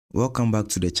Welcome back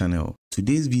to the channel.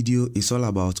 Today's video is all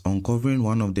about uncovering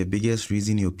one of the biggest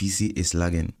reasons your PC is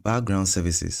lagging: background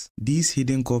services. These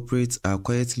hidden culprits are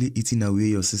quietly eating away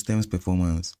your system's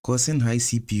performance, causing high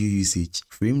CPU usage,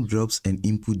 frame drops and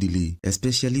input delay,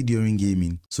 especially during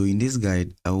gaming. So in this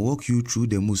guide, I'll walk you through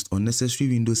the most unnecessary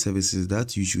Windows services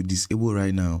that you should disable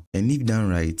right now, and if done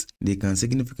right, they can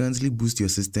significantly boost your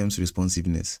system's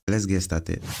responsiveness. Let's get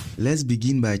started. Let's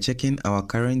begin by checking our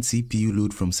current CPU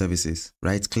load from services.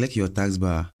 Right-click your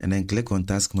taskbar and then click on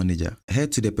Task Manager.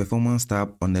 Head to the Performance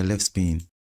tab on the left pane,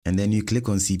 and then you click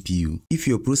on CPU. If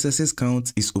your processes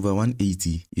count is over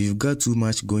 180, you've got too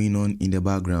much going on in the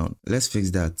background. Let's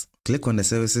fix that. Click on the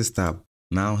Services tab.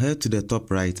 Now head to the top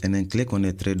right and then click on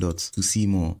the three dots to see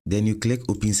more. Then you click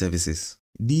Open Services.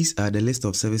 These are the list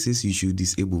of services you should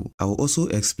disable. I will also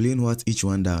explain what each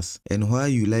one does and why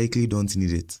you likely don't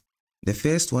need it. The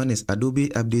first one is Adobe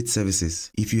Update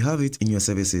Services. If you have it in your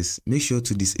services, make sure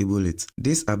to disable it.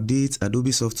 This updates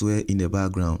Adobe software in the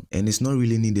background and is not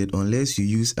really needed unless you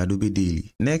use Adobe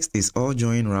daily. Next is All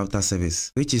Join Router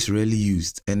Service, which is rarely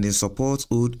used and it supports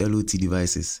old LOT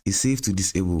devices. It's safe to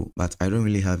disable, but I don't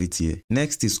really have it here.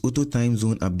 Next is Auto Time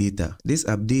Zone Updater. This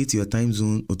updates your time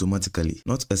zone automatically,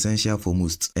 not essential for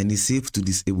most, and is safe to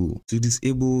disable. To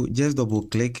disable, just double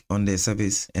click on the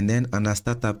service and then under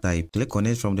Startup Type, click on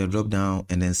it from the drop down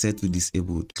and then set to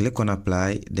disabled. Click on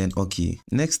Apply, then OK.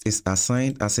 Next is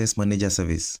Assigned Access Manager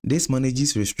Service. This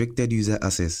manages restricted user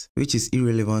access, which is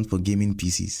irrelevant for gaming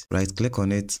PCs. Right click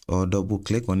on it or double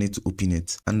click on it to open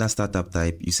it. Under Startup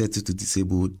Type, you set it to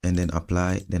disabled and then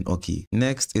Apply, then OK.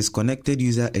 Next is Connected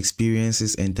User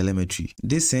Experiences and Telemetry.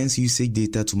 This sends usage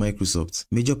data to Microsoft.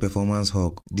 Major performance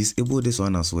hog. Disable this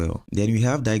one as well. Then we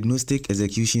have Diagnostic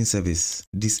Execution Service.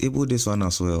 Disable this one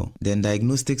as well. Then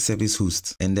Diagnostic Service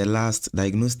Host. And the last,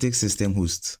 Diagnostic System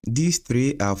Host. These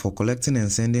three are for collecting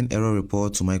and sending error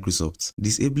reports to Microsoft.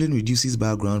 Disabling reduces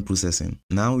background processing.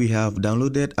 Now we have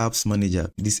Downloaded Apps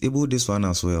Manager. Disable this one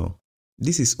as well.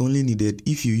 This is only needed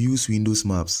if you use Windows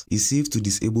Maps. It's safe to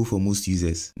disable for most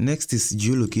users. Next is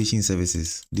Geolocation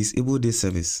Services. Disable this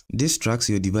service. This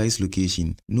tracks your device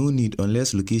location. No need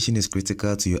unless location is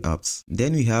critical to your apps.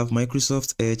 Then we have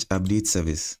Microsoft Edge Update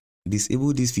Service.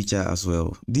 Disable this feature as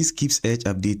well. This keeps Edge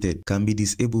updated, can be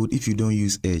disabled if you don't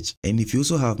use Edge. And if you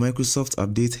also have Microsoft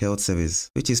Update Health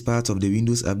Service, which is part of the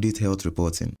Windows Update Health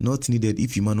reporting, not needed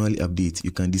if you manually update,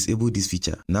 you can disable this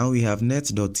feature. Now we have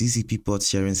net.tcp port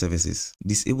sharing services.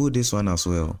 Disable this one as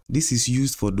well. This is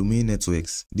used for domain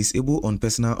networks. Disable on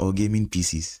personal or gaming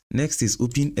PCs. Next is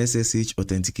Open SSH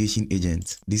Authentication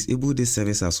Agent. Disable this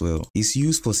service as well. It's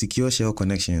used for secure shell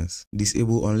connections.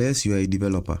 Disable unless you are a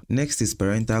developer. Next is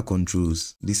Parental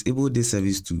Controls. Disable this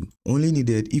service too. Only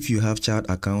needed if you have child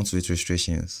accounts with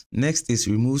restrictions. Next is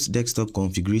Remote Desktop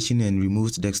Configuration and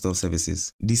Remote Desktop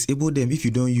Services. Disable them if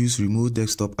you don't use Remote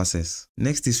Desktop Access.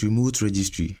 Next is Remote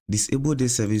Registry. Disable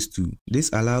this service too. This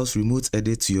allows remote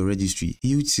edit to your registry.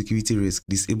 Huge security risk.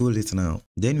 Disable it now.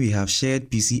 Then we have Shared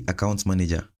PC Account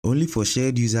Manager. Only for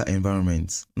shared user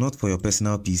environments, not for your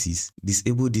personal PCs.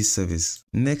 Disable this service.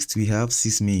 Next we have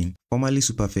Sysmain, formerly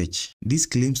Superfetch. This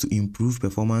claims to improve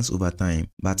performance over time,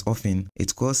 but often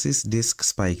it causes disk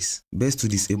spikes. Best to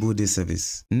disable this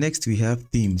service. Next we have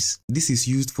Themes. This is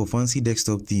used for fancy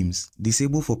desktop themes.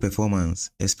 Disable for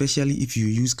performance, especially if you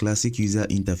use classic user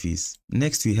interface.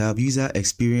 Next we have User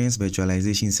Experience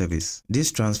Virtualization Service.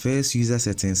 This transfers user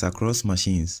settings across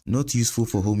machines, not useful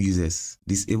for home users.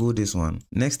 Disable this one.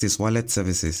 Next is Wallet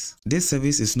Services. This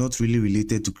service is not really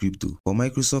related to crypto, for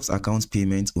Microsoft's account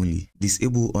payments only.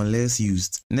 Disable unless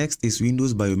used. Next is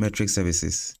Windows Biometric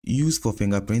Services, used for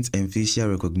fingerprint and facial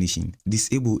recognition.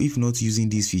 Disable if not using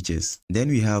these features. Then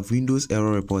we have Windows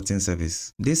Error Reporting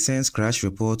Service. This sends crash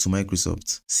reports to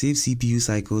Microsoft. Save CPU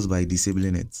cycles by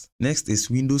disabling it. Next is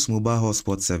Windows Mobile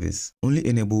Hotspot Service. Only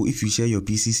enable if you share your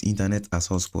PC's internet as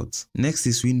hotspot. Next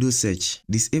is Windows Search.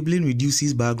 Disabling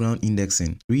reduces background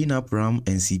indexing, freeing up RAM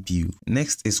and CPU.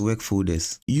 Next is Work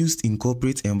Folders, used in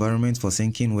corporate environments for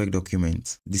syncing work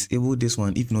documents. Disable this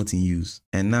one if not in use.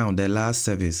 And now the last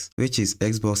service, which is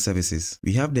Xbox Services.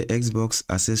 We have the Xbox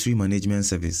Accessory Management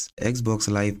Service, Xbox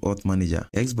Live Auth Manager,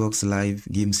 Xbox Live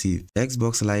Game Save,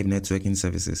 Xbox Live Networking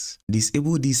Services.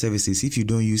 Disable these services if you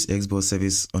don't use Xbox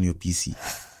Service on your PC.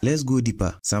 Let's go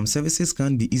deeper. Some services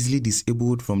can be easily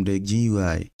disabled from the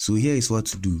GUI. So here is what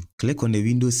to do. Click on the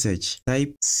Windows search,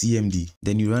 type CMD,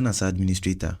 then you run as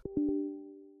administrator.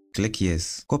 Click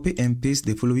yes. Copy and paste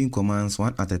the following commands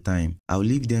one at a time. I'll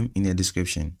leave them in the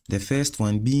description. The first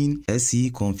one being SE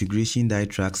configuration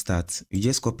DiagTrack start. You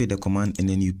just copy the command and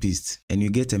then you paste, and you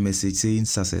get a message saying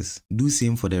success. Do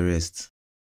same for the rest.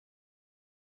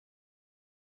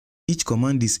 Each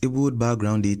command disabled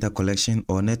background data collection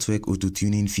or network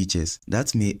auto-tuning features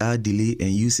that may add delay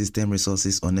and use system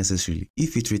resources unnecessarily.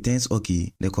 If it returns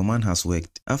OK, the command has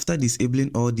worked. After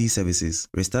disabling all these services,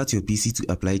 restart your PC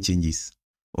to apply changes.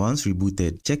 Once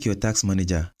rebooted, check your task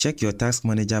manager. Check your task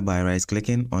manager by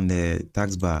right-clicking on the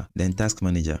taskbar, then task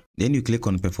manager. Then you click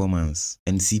on performance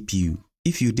and CPU.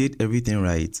 If you did everything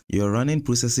right, your running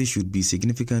processes should be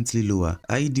significantly lower,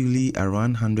 ideally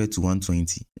around 100 to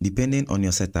 120, depending on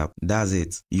your setup. That's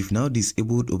it. You've now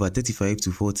disabled over 35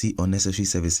 to 40 unnecessary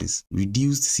services,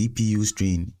 reduced CPU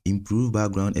strain, improved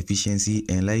background efficiency,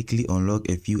 and likely unlock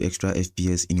a few extra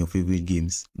FPS in your favorite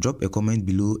games. Drop a comment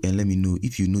below and let me know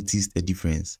if you noticed a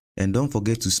difference. And don't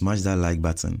forget to smash that like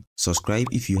button. Subscribe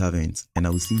if you haven't, and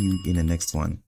I will see you in the next one.